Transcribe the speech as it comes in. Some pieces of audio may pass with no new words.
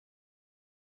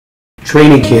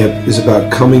Training camp is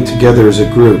about coming together as a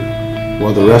group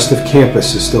while the rest of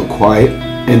campus is still quiet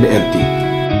and empty.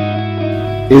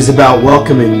 It is about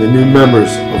welcoming the new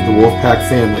members of the Wolfpack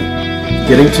family,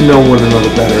 getting to know one another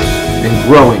better,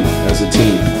 and growing as a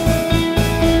team.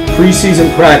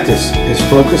 Preseason practice is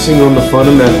focusing on the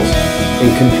fundamentals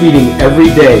and competing every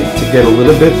day to get a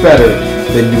little bit better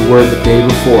than you were the day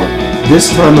before. This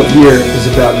time of year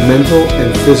is about mental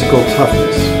and physical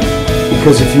toughness.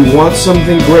 Because if you want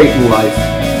something great in life,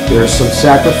 there is some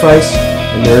sacrifice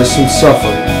and there is some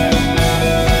suffering.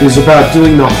 It is about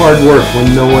doing the hard work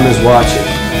when no one is watching,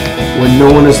 when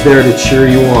no one is there to cheer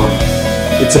you on.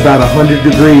 It's about 100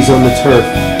 degrees on the turf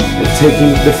and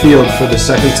taking the field for the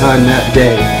second time that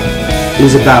day. It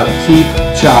is about keep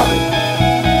chopping.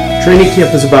 Training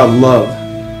camp is about love,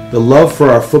 the love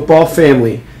for our football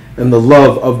family and the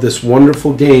love of this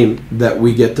wonderful game that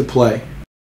we get to play.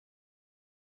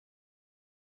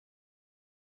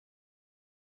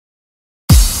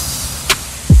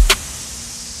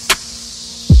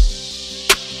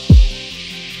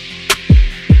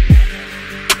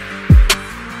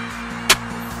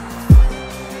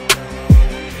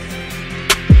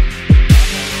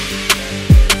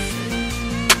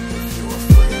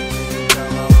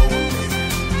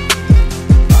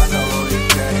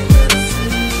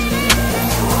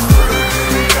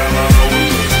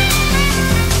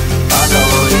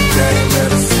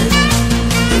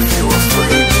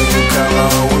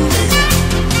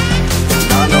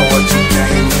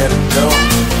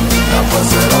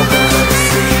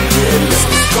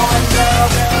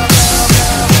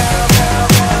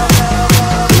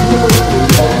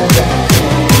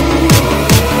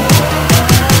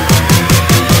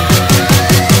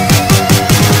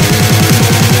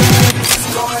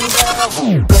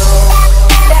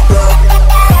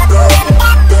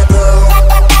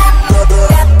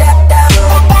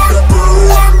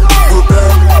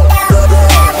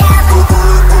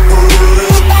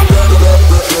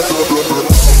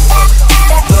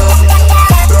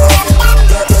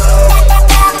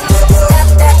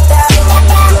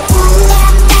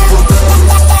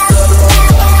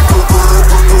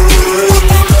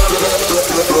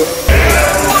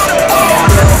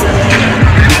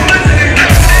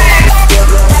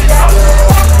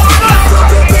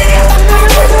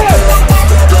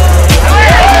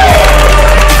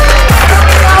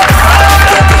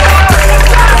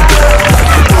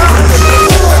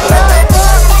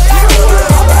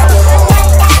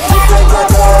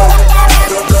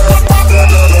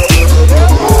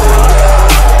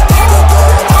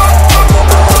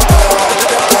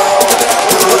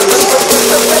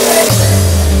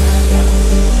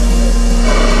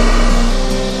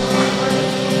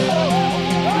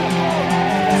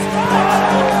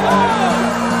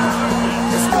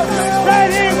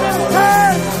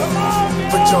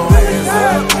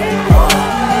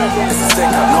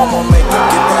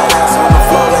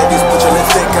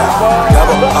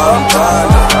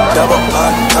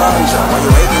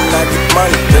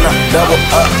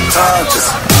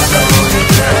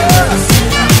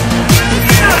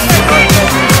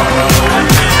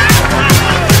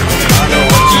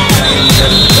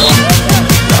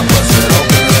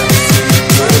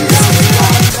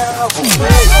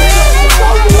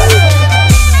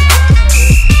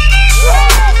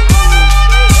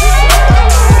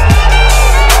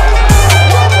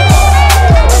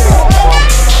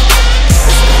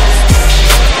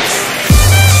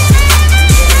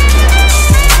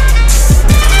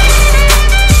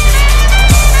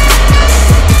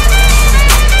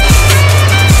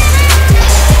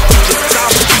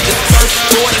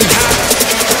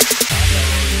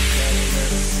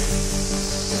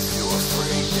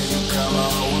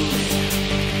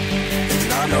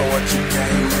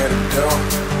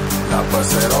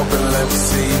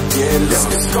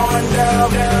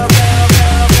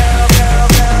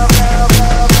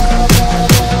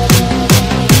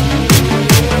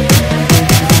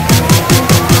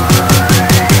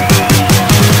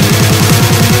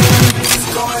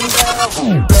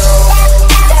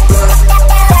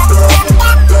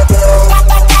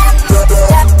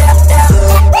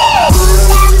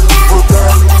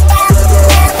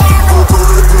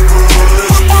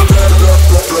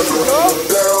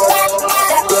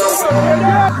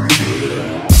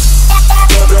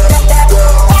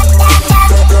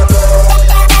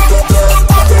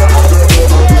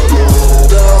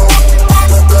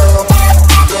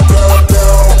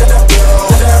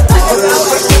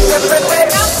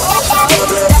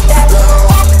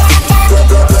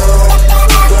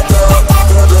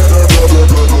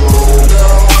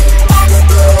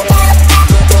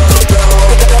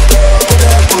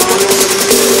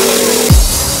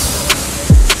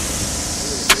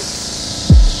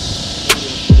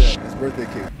 birthday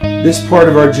cake. This part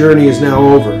of our journey is now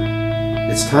over.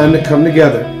 It's time to come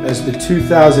together as the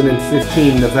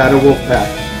 2015 Nevada Wolfpack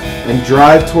and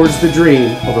drive towards the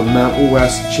dream of a Mountain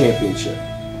West championship.